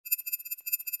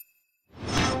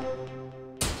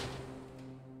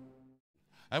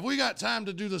Have we got time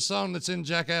to do the song that's in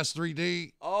Jackass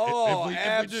 3D? Oh,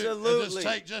 absolutely. Just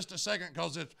take just a second,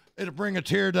 because it'll bring a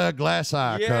tear to a glass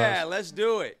eye. Yeah, let's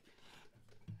do it.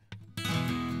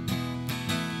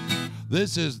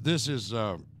 This is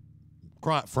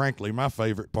quite frankly my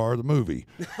favorite part of the movie.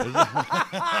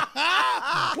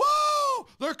 Whoa!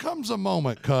 There comes a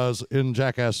moment, cause in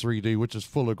Jackass 3D, which is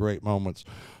full of great moments,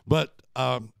 but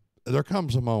there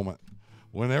comes a moment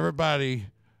when everybody.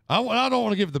 I don't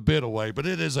want to give the bit away, but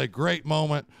it is a great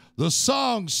moment. The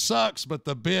song sucks, but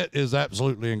the bit is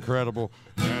absolutely incredible.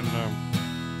 And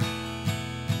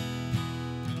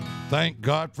thank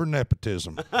God for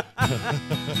nepotism.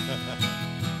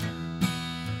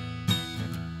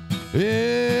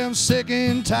 Yeah, I'm sick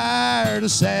and tired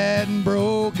of sad and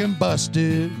broke and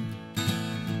busted.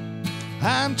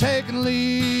 I'm taking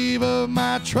leave of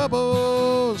my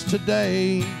troubles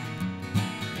today.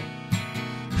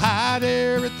 Hide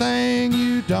everything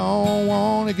you don't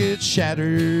want to get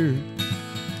shattered.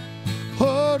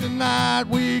 Oh, tonight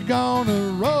we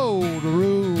gonna roll the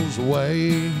rules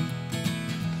away.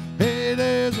 Hey,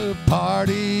 there's a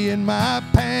party in my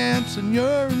pants and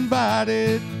you're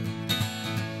invited.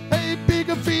 Hey, big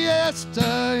a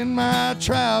fiesta in my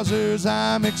trousers,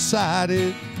 I'm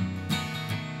excited.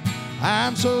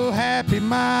 I'm so happy,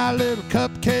 my little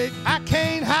cupcake, I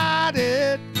can't hide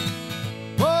it.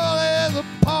 Oh, there's a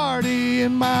party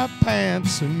in my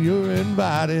pants and you're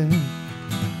invited.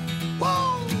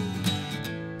 Whoa!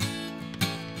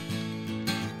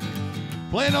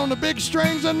 Playing on the big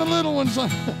strings and the little ones.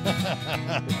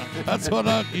 That's what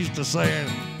I used to say.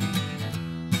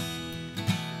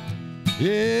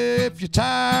 If you're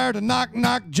tired of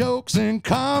knock-knock jokes and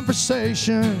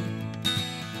conversation,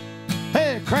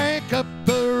 hey, crank up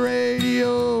the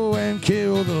radio and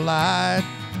kill the light.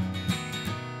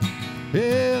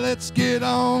 Yeah, let's get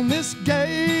on this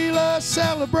gala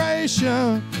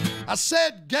celebration. I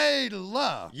said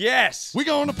gala. Yes. We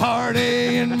gonna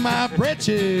party in my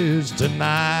britches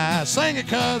tonight. Sing it,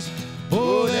 cuz.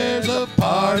 Oh, there's a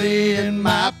party in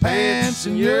my pants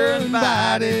and you're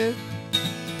invited.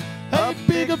 A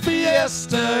bigger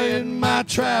fiesta in my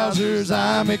trousers,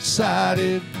 I'm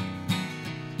excited.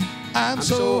 I'm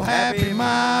so happy,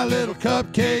 my little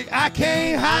cupcake, I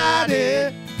can't hide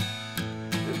it.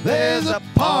 There's a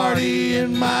party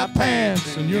in my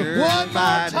pants and you're one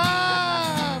more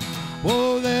time.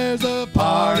 Oh, there's a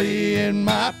party in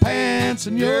my pants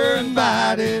and you're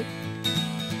invited.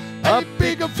 A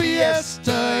bigger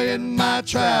fiesta in my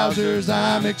trousers,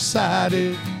 I'm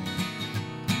excited.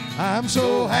 I'm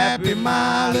so happy,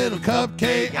 my little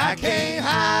cupcake, I can't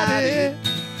hide it.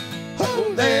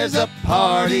 Oh, there's a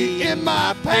party in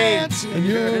my pants and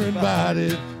you're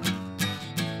invited.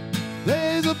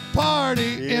 There's a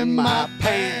party in my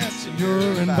pants and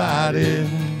you're invited.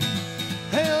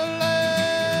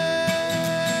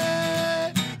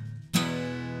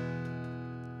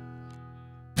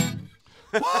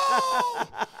 Whoa!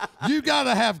 You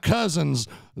gotta have cousins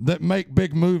that make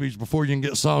big movies before you can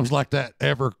get songs like that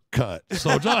ever cut.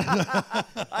 So, John,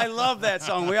 I love that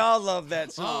song. We all love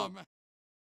that song. Oh,